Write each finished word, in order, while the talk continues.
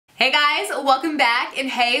Hey guys, welcome back, and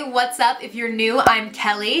hey, what's up? If you're new, I'm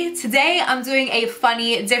Kelly. Today I'm doing a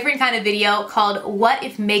funny, different kind of video called What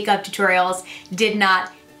If Makeup Tutorials Did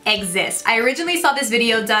Not Exist. I originally saw this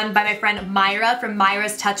video done by my friend Myra from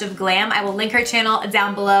Myra's Touch of Glam. I will link her channel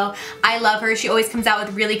down below. I love her. She always comes out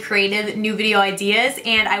with really creative new video ideas,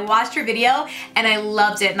 and I watched her video and I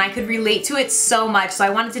loved it and I could relate to it so much, so I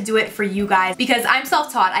wanted to do it for you guys because I'm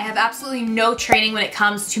self-taught. I have absolutely no training when it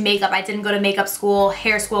comes to makeup. I didn't go to makeup school,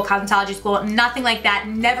 hair school, cosmetology school, nothing like that.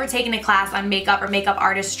 Never taken a class on makeup or makeup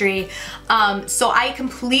artistry. So I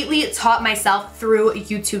completely taught myself through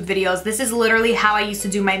YouTube videos. This is literally how I used to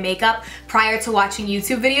do my makeup prior to watching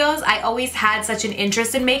YouTube videos. I always had such an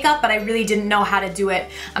interest in makeup, but I really didn't know how to do it.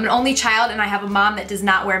 I'm an only child and I have a mom that does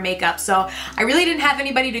not wear makeup, so I really didn't have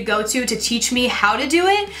anybody to go to teach me how to do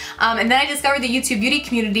it. And then I discovered the YouTube beauty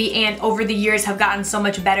community, and over the years have gotten so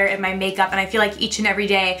much better at my makeup, and I feel like each and every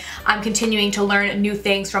day I'm continuing to learn new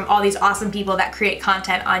things from all these awesome people that create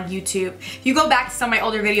content on YouTube. If you go back to some of my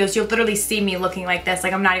older videos, you'll literally see me looking like this,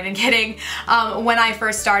 like I'm not even kidding, when I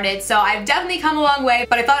first started. So I've definitely come a long way,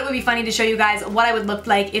 but I thought it would be funny to show you guys what I would look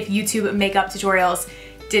like if YouTube makeup tutorials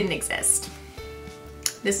didn't exist.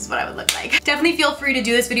 This is what I would look like. Definitely feel free to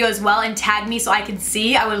do this video as well and tag me so I can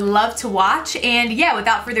see. I would love to watch. And yeah,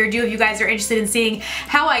 without further ado, if you guys are interested in seeing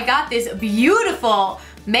how I got this beautiful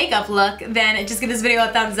makeup look, then just give this video a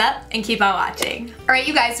thumbs up and keep on watching. Alright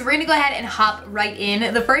you guys, so we're gonna go ahead and hop right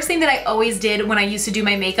in. The first thing that I always did when I used to do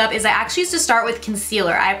my makeup is I actually used to start with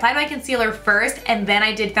concealer. I applied my concealer first and then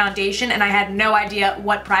I did foundation, and I had no idea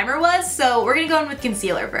what primer was, so we're gonna go in with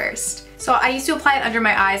concealer first. So I used to apply it under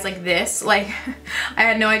my eyes like this. Like, I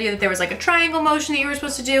had no idea that there was like a triangle motion that you were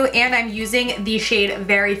supposed to do, and I'm using the shade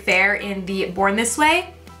Very Fair in the Born This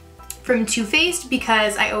Way from Too Faced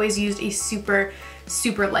because I always used a super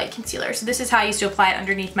light concealer. So this is how I used to apply it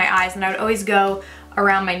underneath my eyes, and I would always go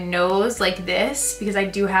around my nose like this because I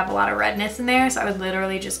do have a lot of redness in there, so I would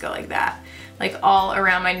literally just go like that, like all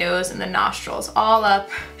around my nose and the nostrils, all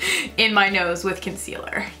up in my nose with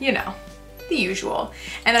concealer, you know, the usual.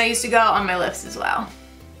 And then I used to go on my lips as well.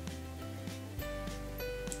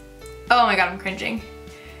 Oh my god, I'm cringing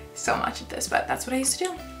so much at this, but that's what I used to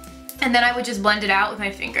do. And then I would just blend it out with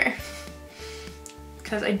my finger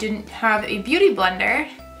because I didn't have a beauty blender,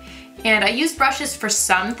 and I used brushes for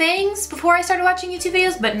some things before I started watching YouTube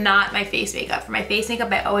videos, but not my face makeup. For my face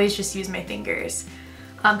makeup, I always just use my fingers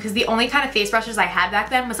because the only kind of face brushes I had back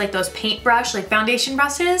then was like those paintbrush, like foundation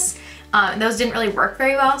brushes, and those didn't really work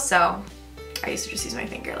very well, so I used to just use my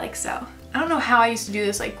finger like so. I don't know how I used to do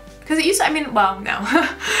this, like, because it used to, I mean, well, no.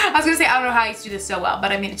 I was gonna say I don't know how I used to do this so well,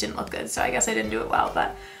 but I mean, it didn't look good, so I guess I didn't do it well,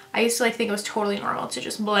 but I used to like think it was totally normal to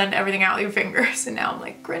just blend everything out with your fingers, and now I'm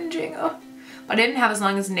like cringing. Oh. But I didn't have as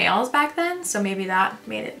long as nails back then, so maybe that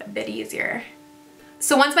made it a bit easier.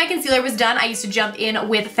 So once my concealer was done, I used to jump in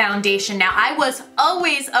with foundation. Now, I was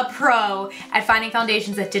always a pro at finding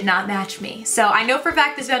foundations that did not match me. So I know for a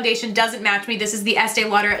fact this foundation doesn't match me. This is the Estee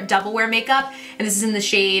Lauder Double Wear Makeup, and this is in the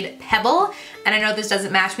shade Pebble. And I know this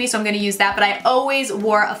doesn't match me, so I'm gonna use that, but I always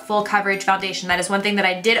wore a full coverage foundation. That is one thing that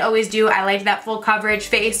I did always do. I liked that full coverage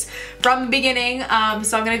face from the beginning,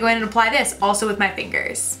 so I'm gonna go in and apply this also with my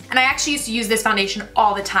fingers. And I actually used to use this foundation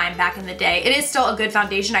all the time back in the day. It is still a good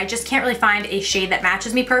foundation. I just can't really find a shade that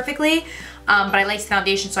matches me perfectly, but I liked the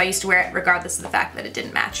foundation, so I used to wear it regardless of the fact that it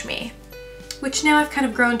didn't match me. Which now I've kind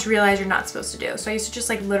of grown to realize you're not supposed to do. So I used to just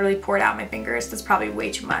like literally pour it out my fingers. That's probably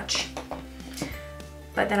way too much.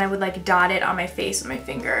 But then I would like dot it on my face with my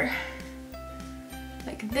finger.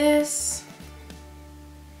 Like this.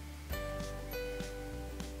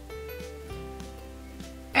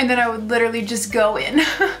 And then I would literally just go in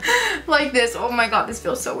like this. Oh my god, this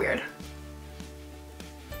feels so weird.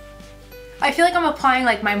 I feel like I'm applying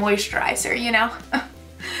like my moisturizer, you know?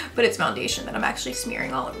 But it's foundation that I'm actually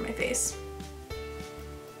smearing all over my face.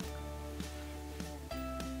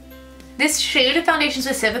 This shade of foundation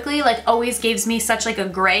specifically like always gives me such like a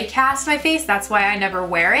gray cast on my face. That's why I never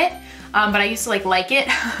wear it. But I used to like it.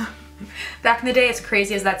 Back in the day, as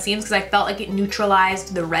crazy as that seems, because I felt like it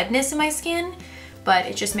neutralized the redness in my skin, but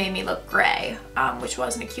it just made me look gray, which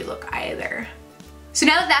wasn't a cute look either. So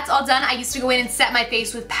now that that's all done, I used to go in and set my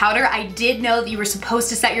face with powder. I did know that you were supposed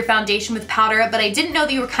to set your foundation with powder, but I didn't know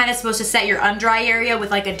that you were kind of supposed to set your under eye area with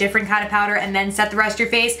like a different kind of powder and then set the rest of your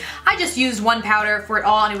face. I just used one powder for it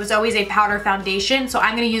all, and it was always a powder foundation. So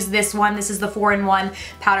I'm gonna use this one. This is the 4-in-1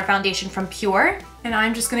 powder foundation from Pure. And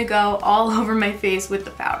I'm just gonna go all over my face with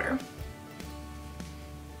the powder.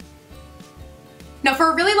 Now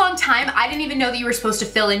for a really long time, I didn't even know that you were supposed to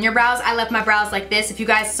fill in your brows. I left my brows like this. If you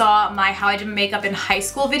guys saw my How I Did My Makeup in High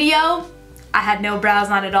School video, I had no brows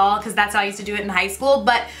on at all because that's how I used to do it in high school.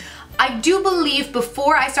 But I do believe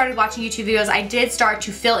before I started watching YouTube videos, I did start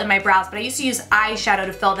to fill in my brows, but I used to use eyeshadow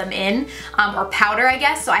to fill them in, or powder, I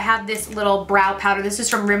guess. So I have this little brow powder. This is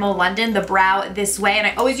from Rimmel London, the Brow This Way, and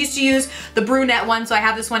I always used to use the brunette one, so I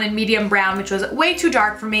have this one in medium brown, which was way too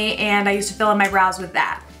dark for me, and I used to fill in my brows with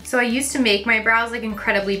that. So I used to make my brows like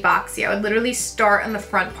incredibly boxy. I would literally start on the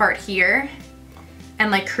front part here and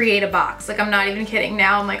like create a box. Like, I'm not even kidding.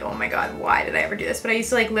 Now I'm like, oh my God, why did I ever do this? But I used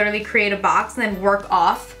to like literally create a box and then work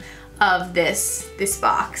off of this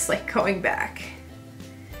box, like going back.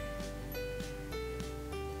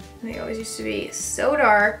 And they always used to be so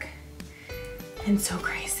dark and so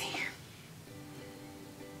crazy.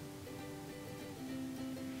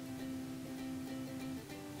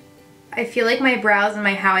 I feel like my brows and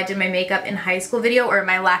how I did my makeup in high school video, or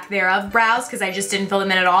my lack thereof brows, because I just didn't fill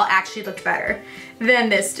them in at all, actually looked better than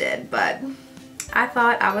this did. But I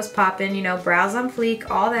thought I was popping, you know, brows on fleek,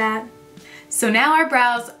 all that. So now our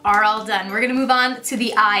brows are all done. We're gonna move on to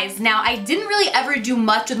the eyes. Now, I didn't really ever do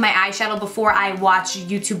much with my eyeshadow before I watched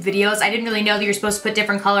YouTube videos. I didn't really know that you're supposed to put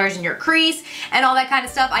different colors in your crease and all that kind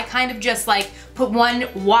of stuff. I kind of just like put one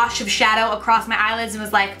wash of shadow across my eyelids and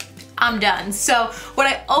was like, I'm done. So what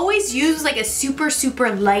I always use was like a super,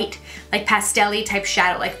 super light, like pastel-y type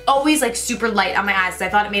shadow, like always like super light on my eyes. So I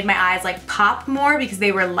thought it made my eyes like pop more because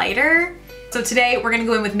they were lighter. So today we're gonna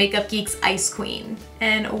go in with Makeup Geek's Ice Queen,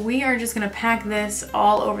 and we are just gonna pack this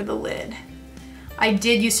all over the lid. I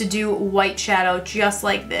did used to do white shadow just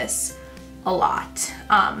like this a lot.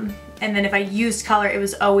 And then if I used color, it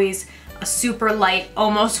was always a super light,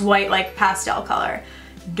 almost white, like pastel color.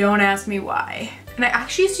 Don't ask me why. And I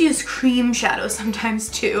actually used to use cream shadow sometimes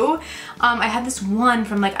too. I had this one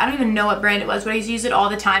from like, I don't even know what brand it was, but I used to use it all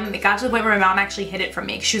the time, and it got to the point where my mom actually hid it from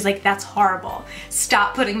me. She was like, that's horrible.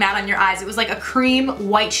 Stop putting that on your eyes. It was like a cream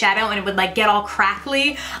white shadow, and it would like get all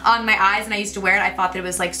crackly on my eyes, and I used to wear it. I thought that it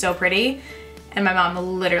was like so pretty. And my mom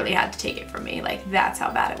literally had to take it from me. Like, that's how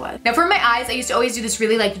bad it was. Now for my eyes, I used to always do this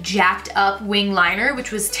really like jacked up wing liner, which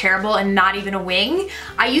was terrible and not even a wing.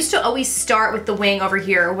 I used to always start with the wing over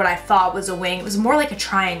here, what I thought was a wing. It was more like a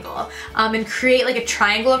triangle, and create like a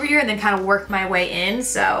triangle over here and then kind of work my way in.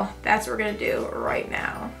 So that's what we're gonna do right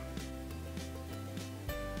now.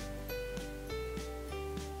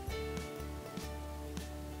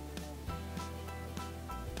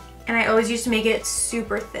 And I always used to make it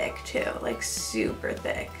super thick too, like super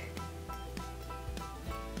thick.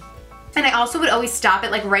 And I also would always stop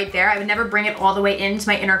it like right there. I would never bring it all the way into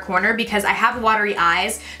my inner corner because I have watery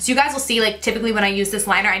eyes. So you guys will see, like, typically when I use this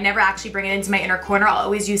liner, I never actually bring it into my inner corner. I'll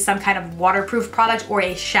always use some kind of waterproof product or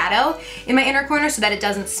a shadow in my inner corner so that it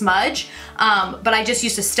doesn't smudge. But I just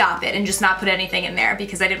used to stop it and just not put anything in there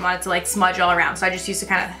because I didn't want it to like smudge all around. So I just used to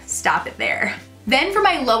kind of stop it there. Then for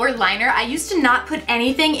my lower liner, I used to not put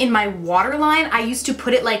anything in my waterline. I used to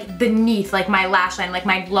put it like beneath like my lash line. Like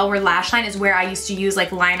my lower lash line is where I used to use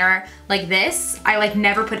like liner like this. I like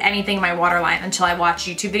never put anything in my waterline until I watched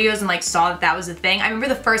YouTube videos and like saw that that was a thing. I remember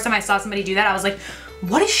the first time I saw somebody do that, I was like,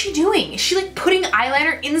 what is she doing? Is she like putting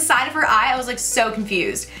eyeliner inside of her eye? I was like so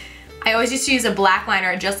confused. I always used to use a black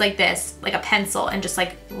liner just like this, like a pencil, and just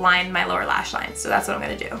like line my lower lash line. So that's what I'm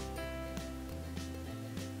gonna do.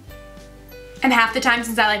 And half the time,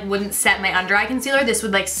 since I like wouldn't set my under eye concealer, this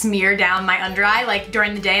would like smear down my under eye like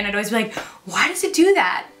during the day, and I'd always be like, why does it do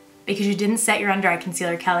that? Because you didn't set your under eye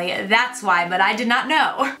concealer, Kelly. That's why, but I did not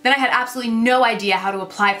know. Then I had absolutely no idea how to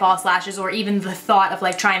apply false lashes or even the thought of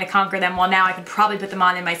like trying to conquer them. Well, now I could probably put them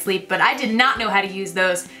on in my sleep, but I did not know how to use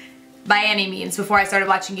those by any means before I started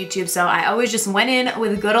watching YouTube, so I always just went in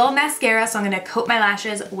with good old mascara, so I'm gonna coat my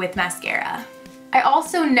lashes with mascara. I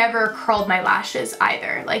also never curled my lashes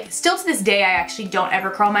either. Like, still to this day, I actually don't ever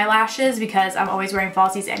curl my lashes because I'm always wearing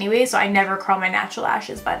falsies anyway, so I never curl my natural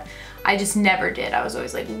lashes, but I just never did. I was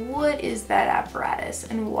always like, what is that apparatus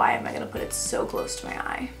and why am I gonna put it so close to my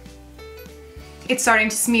eye? It's starting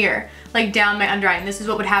to smear like down my under eye, and this is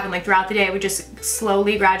what would happen like throughout the day. It would just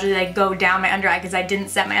slowly, gradually like go down my under eye because I didn't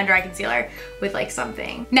set my under eye concealer with like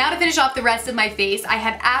something. Now to finish off the rest of my face, I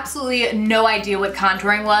had absolutely no idea what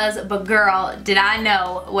contouring was, but girl, did I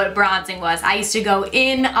know what bronzing was. I used to go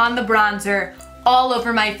in on the bronzer all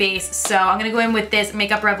over my face, so I'm gonna go in with this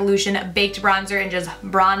Makeup Revolution Baked Bronzer and just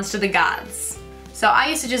bronze to the gods. So I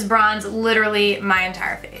used to just bronze literally my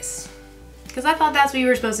entire face because I thought that's what you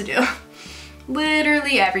were supposed to do.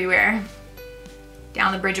 Literally everywhere.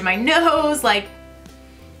 Down the bridge of my nose, like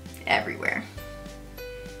everywhere.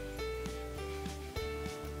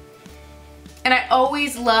 And I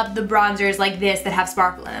always loved the bronzers like this that have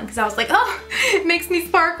sparkle in them because I was like, oh, it makes me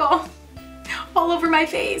sparkle all over my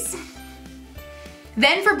face.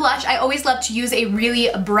 Then for blush, I always love to use a really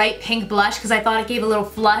bright pink blush because I thought it gave a little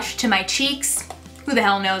flush to my cheeks. Who the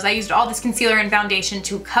hell knows? I used all this concealer and foundation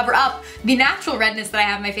to cover up the natural redness that I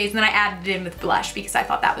have in my face, and then I added it in with blush because I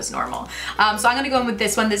thought that was normal. So I'm gonna go in with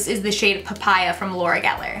this one. This is the shade Papaya from Laura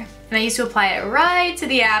Geller. And I used to apply it right to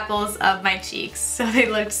the apples of my cheeks, so they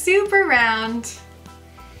looked super round.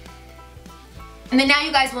 And then now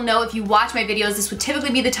you guys will know, if you watch my videos, this would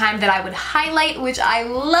typically be the time that I would highlight, which I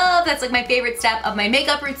love. That's like my favorite step of my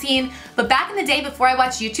makeup routine. But back in the day, before I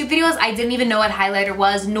watched YouTube videos, I didn't even know what highlighter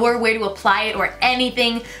was, nor where to apply it or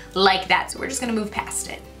anything like that. So we're just gonna move past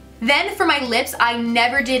it. Then for my lips, I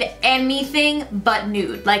never did anything but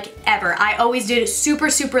nude, like ever. I always did super,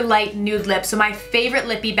 super light nude lips. So my favorite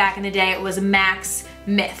lippy back in the day was MAC's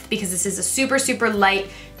Myth, because this is a super, super light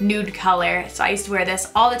nude color. So I used to wear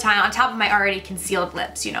this all the time on top of my already concealed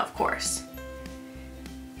lips, you know, of course.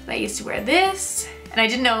 But I used to wear this, and I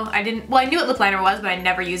knew what lip liner was, but I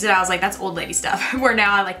never used it. I was like, that's old lady stuff, where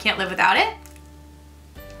now I like can't live without it.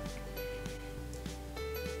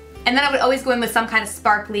 And then I would always go in with some kind of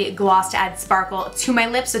sparkly gloss to add sparkle to my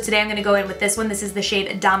lips. So today I'm gonna go in with this one. This is the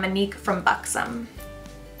shade Dominique from Buxom.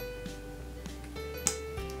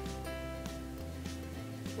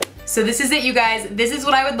 So this is it, you guys. This is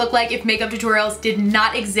what I would look like if makeup tutorials did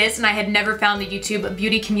not exist and I had never found the YouTube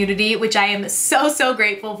beauty community, which I am so, so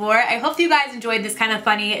grateful for. I hope you guys enjoyed this kind of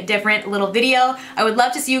funny, different little video. I would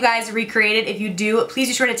love to see you guys recreate it. If you do, please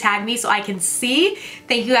be sure to tag me so I can see.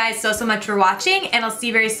 Thank you guys so, so much for watching, and I'll see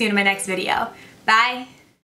you very soon in my next video. Bye.